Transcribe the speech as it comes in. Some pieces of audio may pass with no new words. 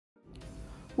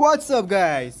What's up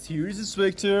guys, here's the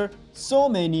Specter. So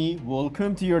many,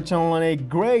 welcome to your channel on a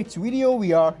great video.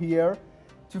 We are here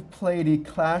to play the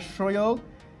Clash Royale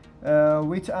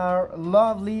with our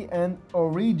lovely and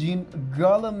origin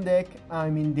Golem deck. I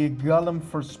mean the Golem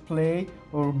First Play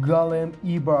or Golem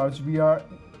E-Bars. We are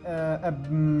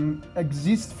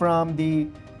exit from the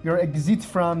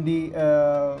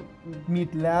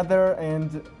mid ladder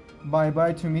and bye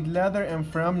bye to mid ladder, and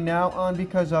from now on,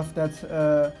 because of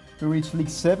that, we reach League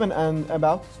 7 and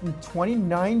about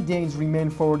 29 days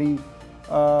remain for the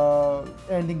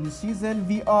ending the season.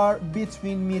 We are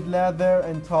between mid ladder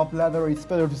and top ladder. It's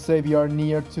better to say we are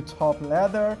near to top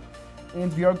ladder,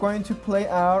 and we are going to play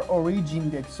our origin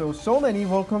deck. So many,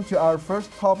 welcome to our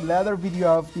first top ladder video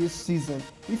of this season.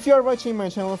 If you are watching my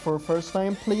channel for first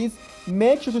time, please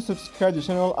make sure to subscribe to the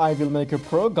channel. I will make a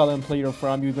pro Golem player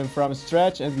from even from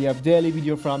scratch, and we have daily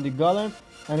video from the Golem.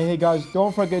 And hey guys,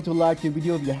 don't forget to like the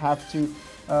video. You have to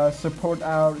support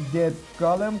our dead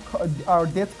Golem, our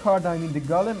dead card, I mean the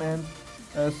Golem, and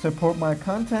support my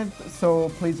content. So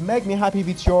please make me happy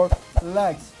with your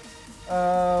likes.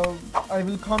 I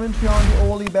will comment here on the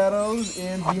early battles,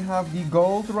 and we have the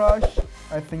gold rush.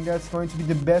 I think that's going to be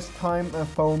the best time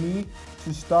for me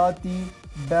to start the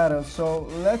battle. So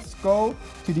let's go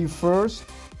to the first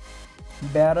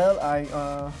battle. I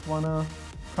wanna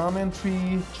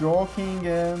commentary, joking,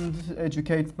 and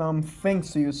educate some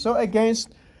things to you. So against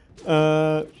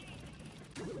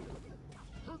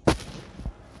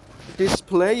this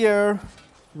player,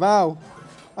 wow,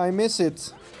 I miss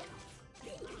it,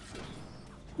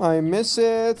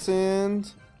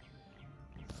 and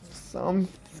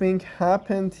something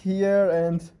happened here,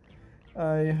 and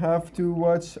I have to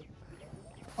watch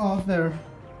other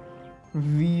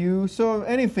view. So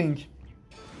anything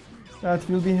that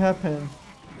will be happen.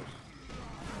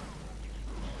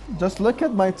 Just look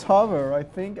at my tower. I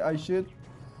think I should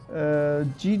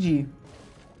GG.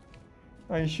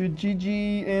 I should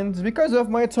GG, and because of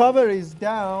my tower is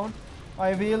down,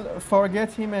 I will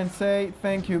forget him and say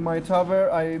thank you my tower.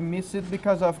 I miss it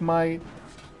because of my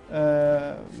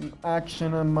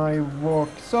action and my work.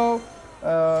 So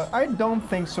I don't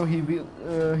think so. He will.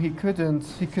 He couldn't.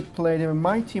 He could play the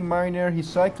mighty miner. He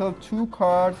cycled 2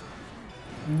 cards.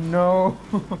 No.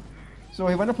 So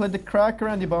he wanna play the cracker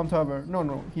and the bomb tower.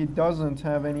 No, he doesn't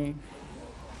have any.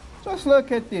 Just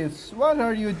look at this. What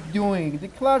are you doing? The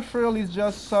Clash Royale is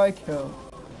just cycle.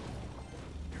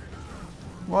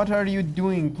 What are you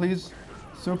doing? Please,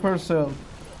 Supercell,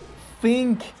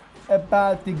 think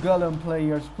about the Golem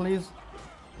players, please.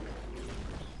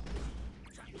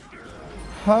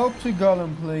 Help the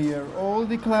Golem player. All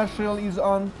the Clash Royale is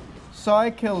on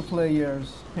cycle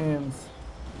players' hands.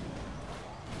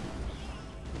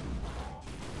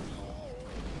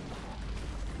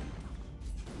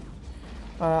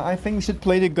 I think we should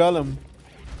play the Golem,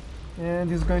 and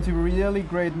he's going to be really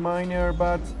great miner,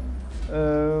 but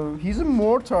he's a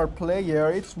mortar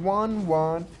player. It's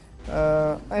 1-1.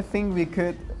 I think we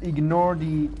could ignore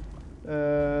the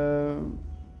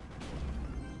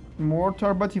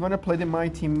mortar, but he wanna play the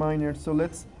mighty miner, so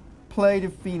let's play the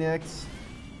Phoenix.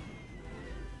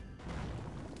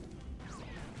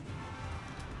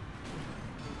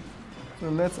 So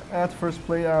let's at first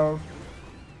play our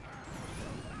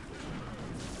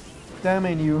damn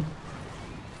you.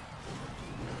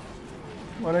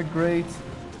 What a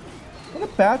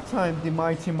bad time the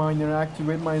mighty miner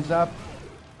activate my zap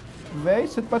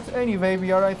wasted. But anyway,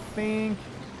 we are, I think,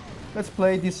 let's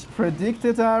play this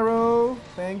predicted arrow.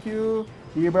 Thank you.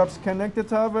 E-Barbs connect the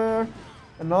tower,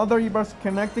 another E-Barbs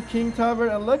connect the king tower,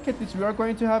 and look at this, we are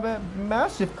going to have a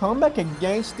massive comeback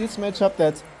against this matchup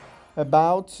that's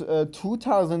about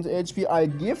 2000 HP I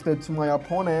gifted to my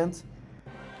opponent.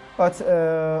 But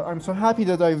I'm so happy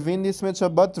that I win this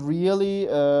matchup. But really,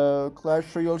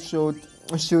 Clash Royale should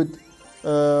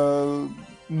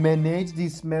manage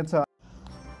this meta.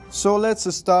 So let's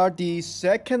start the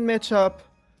second matchup,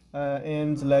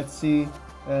 and let's see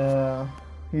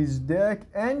his deck.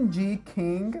 NG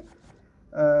King.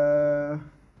 I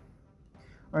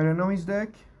don't know his deck.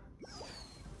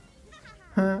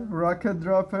 Rocket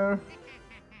Dropper.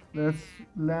 Let's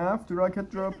laugh. The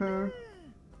Rocket Dropper.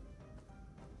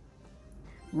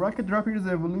 Rocket Dropper is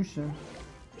evolution.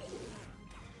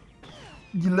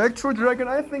 Electro Dragon,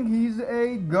 I think he's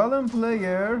a Golem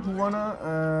player who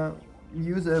wanna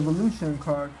use evolution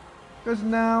card. Because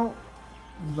now,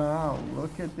 wow,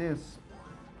 look at this.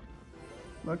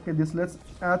 Look at this. Let's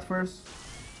at first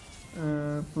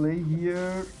play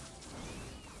here.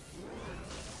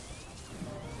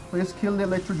 Please kill the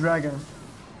Electro Dragon.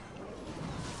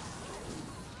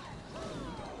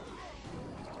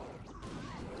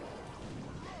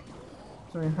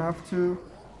 So I have to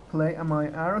play my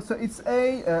arrow. So it's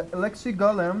a Lexi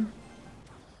Golem.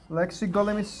 Lexi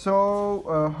Golem is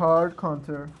so hard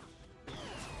counter.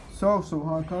 So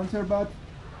hard counter, but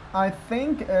I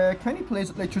think can he play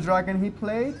Electro Dragon? He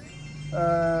played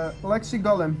Lexi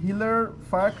Golem, healer,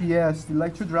 fire. Yes, the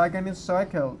Electro Dragon is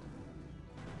cycled.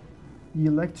 The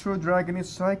Electro Dragon is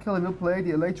cycled. He will play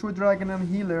the Electro Dragon and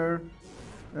healer.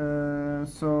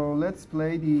 So let's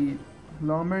play the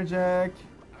Lumberjack.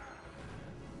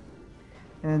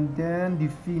 And then the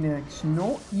Phoenix.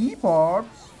 No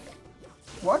E-Barbs?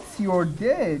 What's your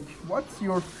deck? What's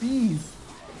your fees?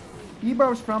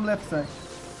 E-Barbs from left side.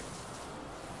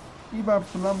 E-Barbs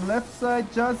from left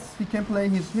side. Just he can play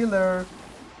his healer.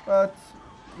 But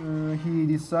he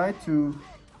decided to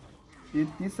did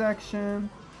this action.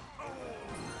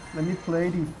 Let me play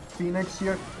the Phoenix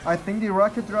here. I think the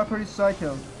Rocket Dropper is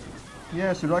cycled.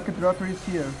 Yes, the Rocket Dropper is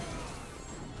here.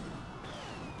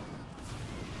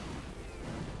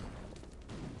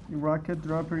 The Rocket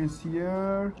Dropper is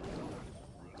here.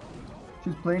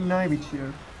 She's playing Knivage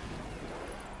here.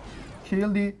 Kill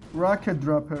the Rocket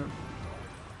Dropper.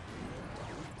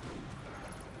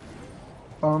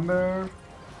 Bomber.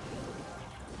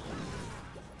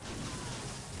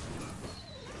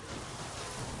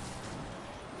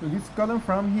 So this column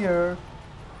from here.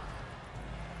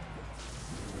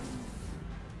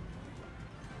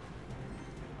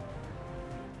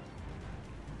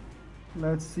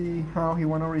 Let's see how he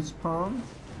wanna respond.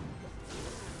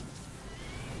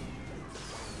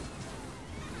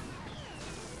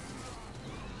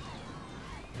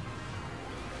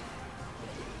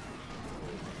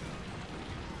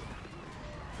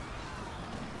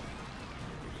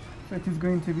 So it is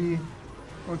going to be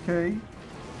okay.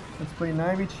 Let's play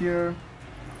Knivage here.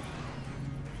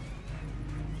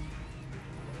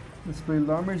 Let's play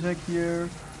Lumberjack here.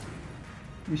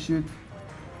 We should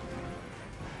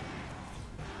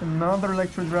another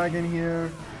Electro Dragon here.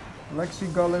 Lexi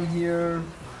Golem here.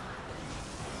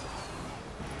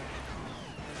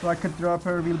 Rocket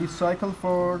Dropper will be cycled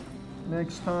for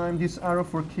next time. This arrow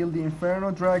for kill the Inferno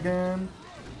Dragon.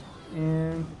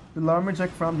 And the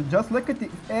Lumberjack from the just look at the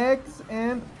eggs,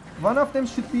 and one of them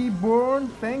should be born.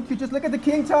 Thank you. Just look at the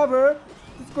King Tower.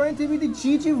 It's going to be the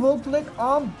GG Volplek.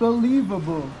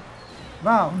 Unbelievable.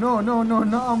 Wow. No,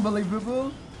 not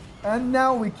unbelievable. And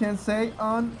now we can say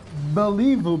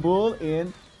unbelievable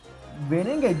in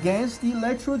winning against the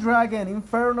Electro Dragon,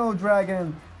 Inferno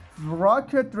Dragon,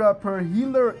 Rocket Dropper,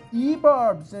 Healer,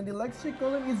 E-Barbs, and the Electric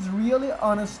Golem is really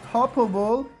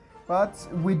unstoppable. But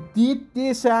we did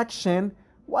this action.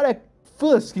 What a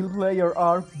full skill player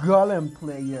are Golem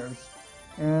players.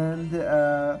 And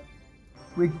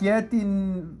we get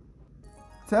the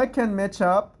second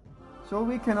matchup, so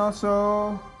we can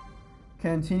also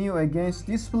continue against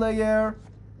this player.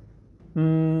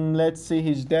 Let's see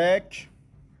his deck.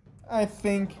 I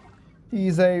think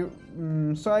he's a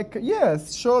cycle.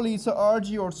 Yes, surely it's a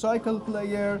RG or cycle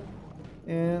player,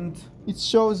 and it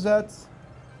shows that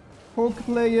Poke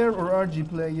player or RG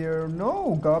player.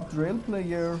 No, Gob Drill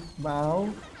player. Wow.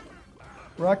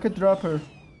 Rocket Dropper.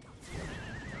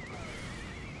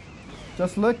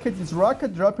 Just look at this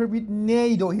Rocket Dropper with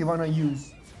Nado he wanna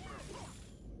use.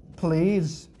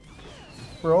 Please.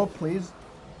 Bro, please.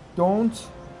 Don't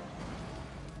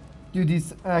do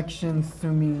these actions to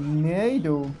me.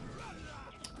 Nado.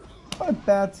 What a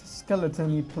bad skeleton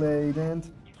he played. And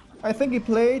I think he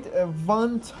played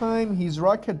one time his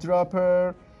Rocket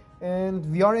Dropper.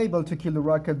 And we are able to kill the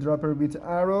Rocket Dropper with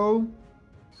arrow.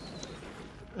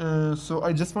 So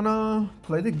I just wanna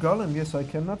play the Golem. Yes, I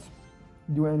cannot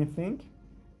do anything.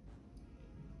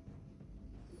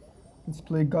 Let's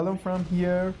play Golem from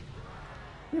here.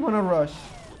 We wanna rush.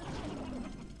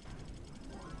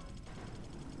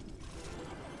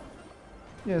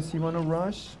 Yes, you wanna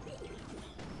rush.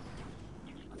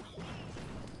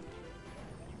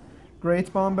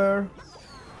 Great Bomber.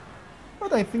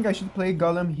 But I think I should play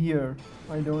Golem here.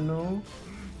 I don't know.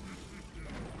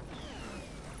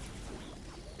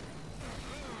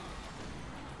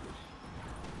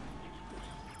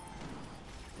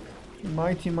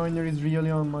 Mighty Miner is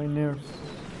really on my nerves.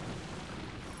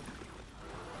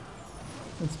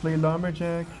 Let's play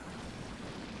Lumberjack.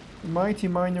 Mighty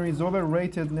Miner is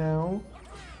overrated now.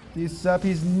 This zap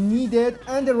is needed,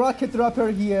 and the Rocket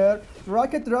Dropper here.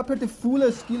 Rocket Dropper, the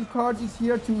full skill card, is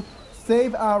here to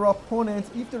save our opponent.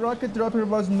 If the Rocket Dropper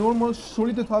was normal,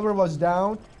 surely the tower was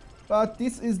down. But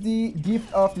this is the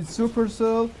gift of the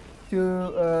Supercell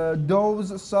to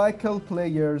those cycle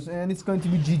players, and it's going to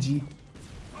be GG.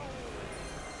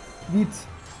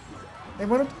 I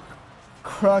want to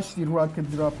crush the Rocket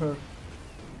Dropper.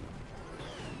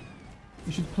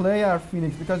 We should play our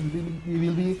Phoenix because we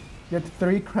will be get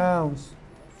 3 crowns.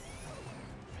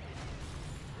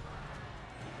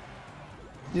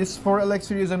 This 4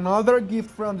 elixir is another gift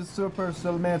from the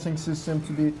Supercell matching system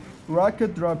to the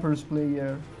Rocket Droppers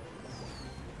player.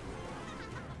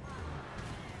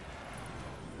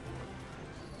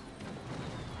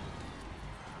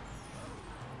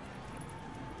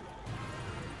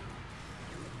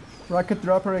 Rocket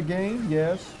Dropper again,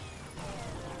 yes.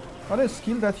 What a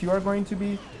skill that you are going to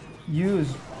be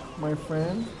used, my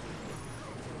friend.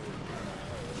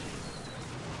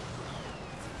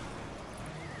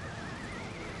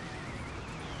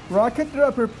 Rocket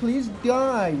Dropper, please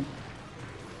die.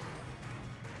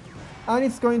 And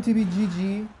it's going to be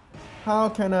GG. How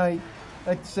can I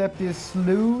accept this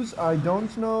lose? I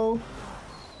don't know.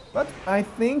 But I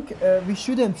think we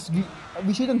shouldn't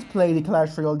play the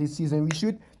Clash Royale this season. We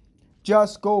should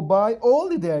just go buy all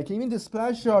the deck, even the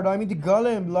Splash Yard, I mean the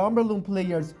Golem, Lumberloon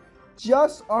players.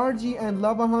 Just RG and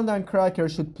Lava Hound and Cracker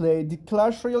should play. The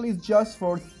Clash Royale is just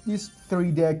for these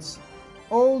 3 decks.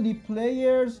 All the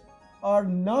players are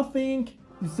nothing.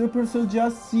 The Supercell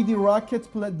just see the Rocket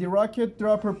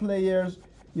Dropper players,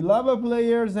 the Lava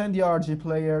players and the RG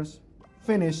players.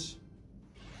 Finish.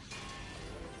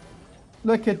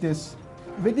 Look at this.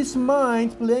 With this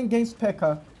mind playing against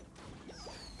P.E.K.K.A.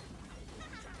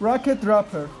 Rocket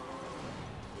Dropper.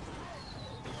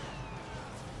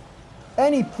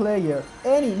 Any player,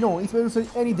 it's better to say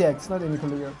any decks, not any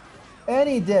player.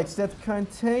 Any decks that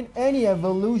contain any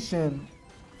evolution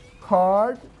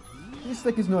card, this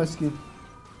deck is no skill.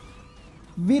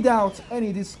 Without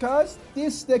any discuss,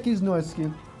 this deck is no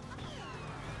skill.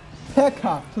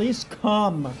 P.E.K.K.A, please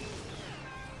come.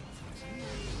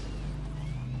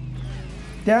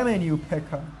 Damn you,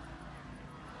 P.E.K.K.A.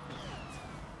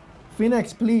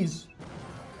 Phoenix, please.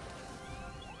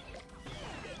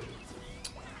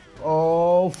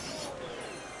 Oh,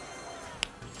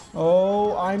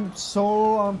 I'm so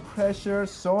on pressure,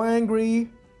 so angry.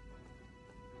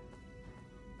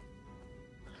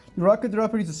 The Rocket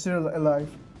Dropper is still alive.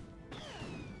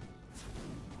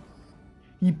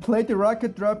 He played the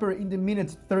Rocket Dropper in the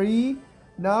minute 3.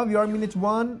 Now we are minute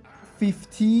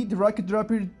 1:50. The Rocket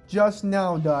Dropper just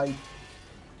now died.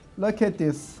 Look at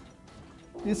this.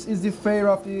 This is the fair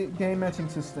of the game matching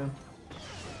system.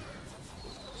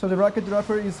 So the Rocket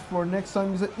Dropper is for next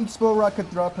time is an Expo Rocket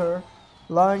Dropper.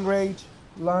 Long range,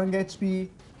 long HP,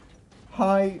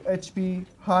 high HP,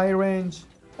 high range.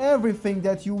 Everything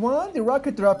that you want, the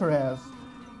Rocket Dropper has.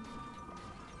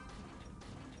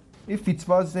 If it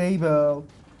was able,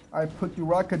 I put the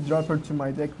Rocket Dropper to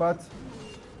my deck, but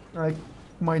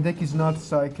my deck is not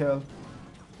cycle.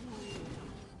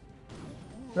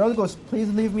 Royale goes, please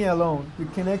leave me alone. You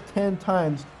connect 10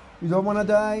 times. You don't wanna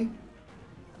die?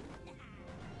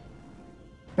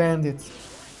 Bandits.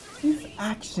 This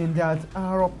action that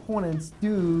our opponents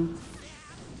do,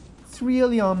 it's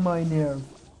really on my nerve.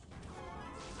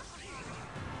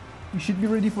 You should be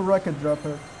ready for Rocket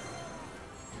Dropper.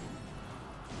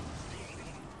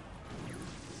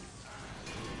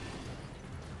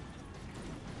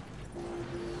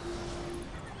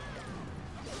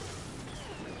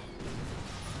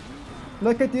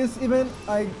 Look at this, even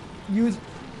I use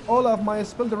all of my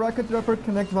spell, the Rocket Dropper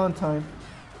connect 1 time.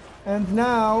 And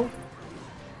now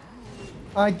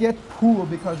I get pool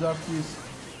because of this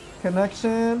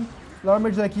connection.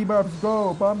 Lumberjack E-Barbs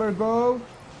go, Bomber go.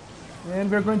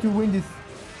 And we're going to win this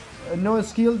no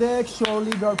skill deck.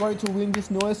 Surely we are going to win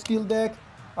this no skill deck.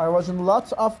 I was in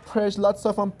lots of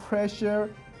pressure,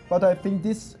 but I think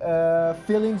this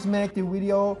feelings make the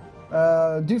video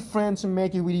different,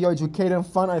 make the video educated and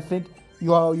fun. I think you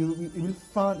will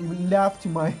laugh to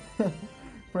my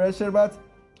pressure, but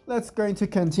let's going to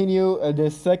continue the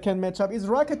second matchup. Is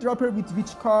Rocket Dropper with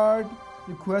which card?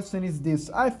 The question is this.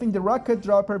 I think the Rocket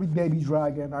Dropper with Baby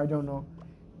Dragon. I don't know.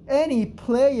 Any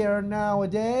player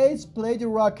nowadays play the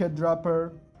Rocket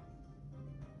Dropper.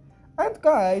 And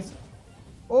guys,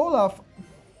 look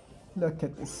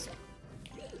at this.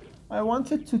 I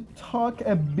wanted to talk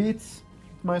a bit with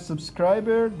my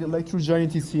subscriber. The Electro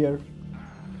Giant is here.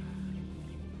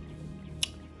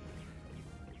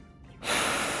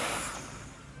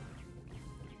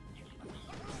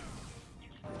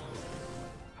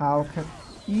 How can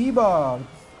E-Barbs?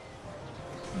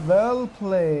 Well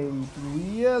played,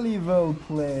 really well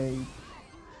played.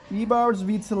 E-Barbs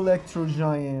beats Electro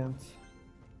Giant.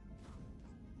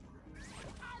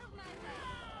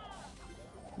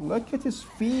 Look at his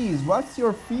fees. What's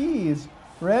your fees?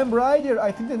 Ram Rider,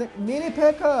 I think the Mini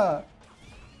P.E.K.K.A.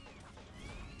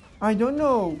 I don't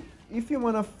know if you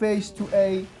wanna face to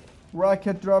a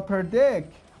Rocket Dropper deck.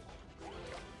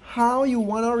 How you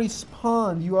wanna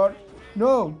respond? You are...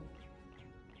 No!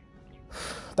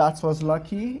 That was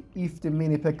lucky. If the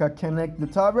mini P.E.K.K.A connect the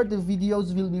tower, the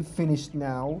videos will be finished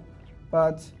now.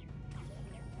 But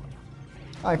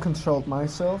I controlled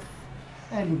myself.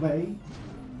 Anyway,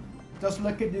 just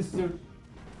look at this dude.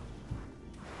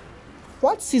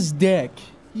 What's his deck?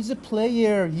 He's a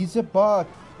player, he's a bot.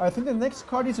 I think the next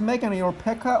card is Mechanic or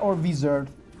P.E.K.K.A or Wizard.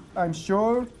 I'm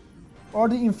sure. Or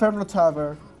the Inferno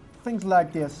Tower. Things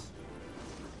like this.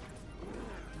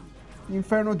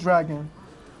 Inferno Dragon.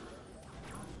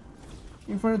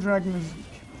 Inferno Dragon is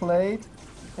played.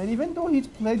 And even though he's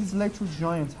played his Electro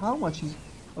Giant, how much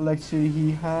Electricity he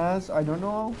has? I don't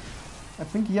know. I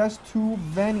think he has 2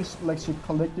 Vanish Electricity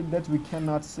collected that we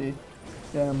cannot see.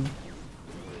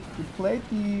 He played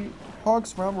the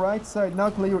Hogs from right side. Now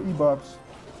play your E-Bobs.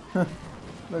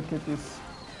 Look at this.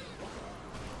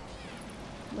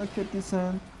 Look at this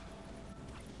hand.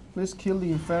 Please kill the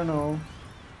Inferno.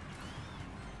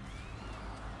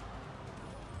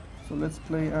 So let's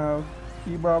play out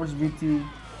E-Bobs with the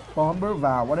Bomber.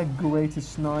 Wow, what a great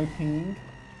sniping.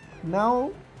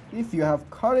 Now, if you have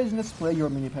courage, let's play your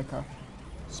mini P.E.K.K.A.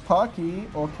 Sparky,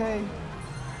 okay.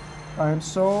 I am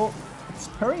so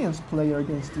experienced player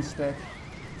against this deck.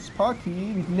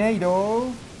 Sparky with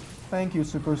NATO. Thank you,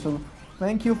 Supercell.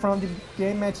 Thank you from the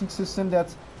game matching system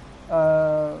that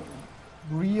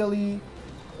really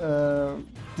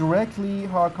directly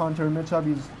hard counter matchup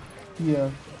is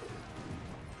here.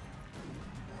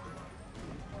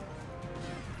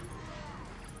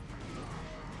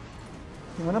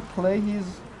 He wanna play his...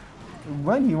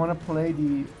 When he wanna play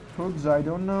the hooks, I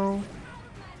don't know.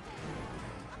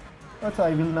 But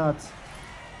I will not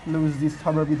lose this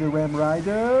tower with the Ram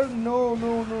Rider. No,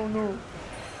 no, no, no.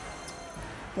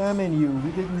 Damn you,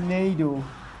 with a NATO.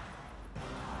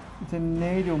 With a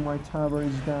NATO, my tower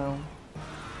is down.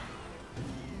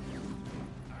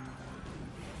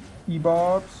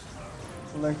 E-Bobs.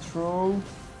 Electro.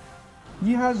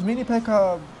 He has mini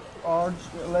P.E.K.K.A. Arch,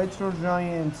 Electro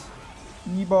Giant.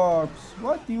 E-Bobs.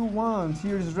 What do you want?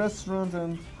 Here's restaurant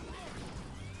and...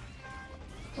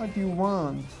 What do you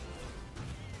want?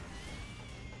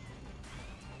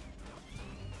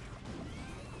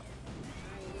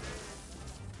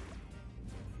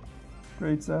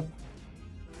 Great zap.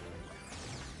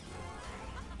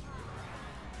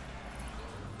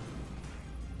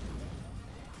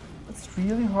 It's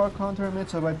really hard counter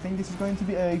matchup. I think this is going to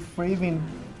be a free win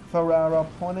for our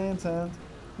opponent, and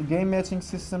the game matching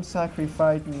system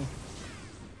sacrificed me.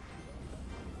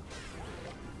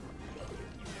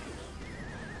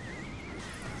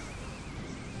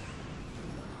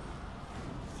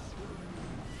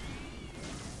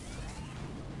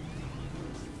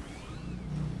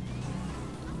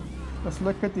 Let's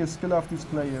look at the skill of this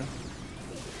player.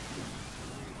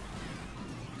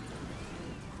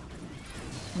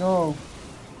 No.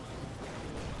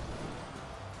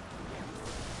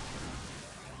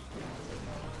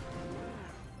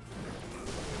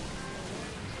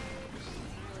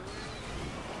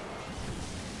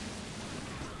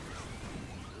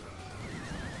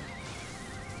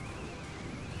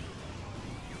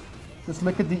 Just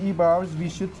look at the E-Bobs. We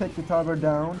should take the tower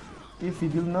down. If we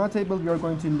will not able, we are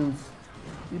going to lose.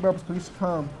 E-Bobs, please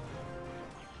come.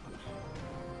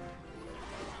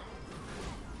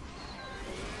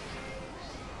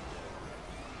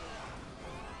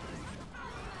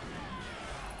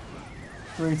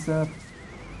 Great step.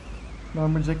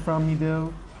 Lumberjack from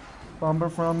middle. Bomber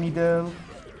from middle.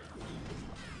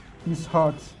 These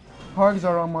hogs. Hogs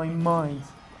are on my mind.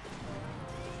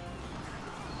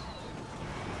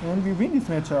 And we win this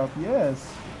matchup,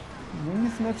 yes. Win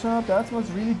this matchup. That was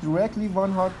really directly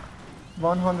 100%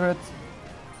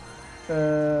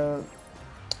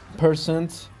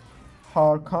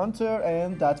 hard counter,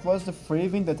 and that was the free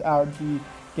win that the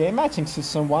game matching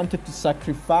system wanted to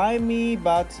sacrifice me,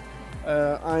 but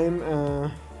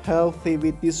I'm healthy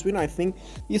with this win. I think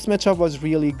this matchup was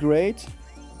really great,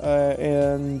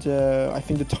 and I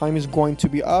think the time is going to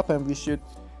be up, and we should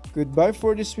goodbye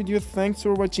for this video. Thanks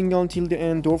for watching until the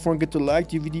end. Don't forget to like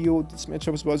the video. This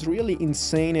matchup was really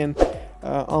insane and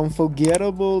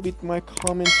unforgettable with my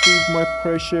commentary, my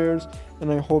pressures, and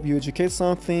I hope you educate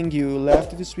something, you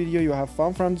laughed at this video, you have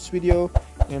fun from this video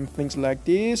and things like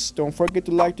this. Don't forget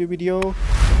to like the video.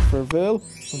 Farewell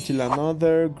until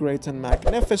another great and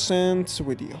magnificent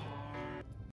video.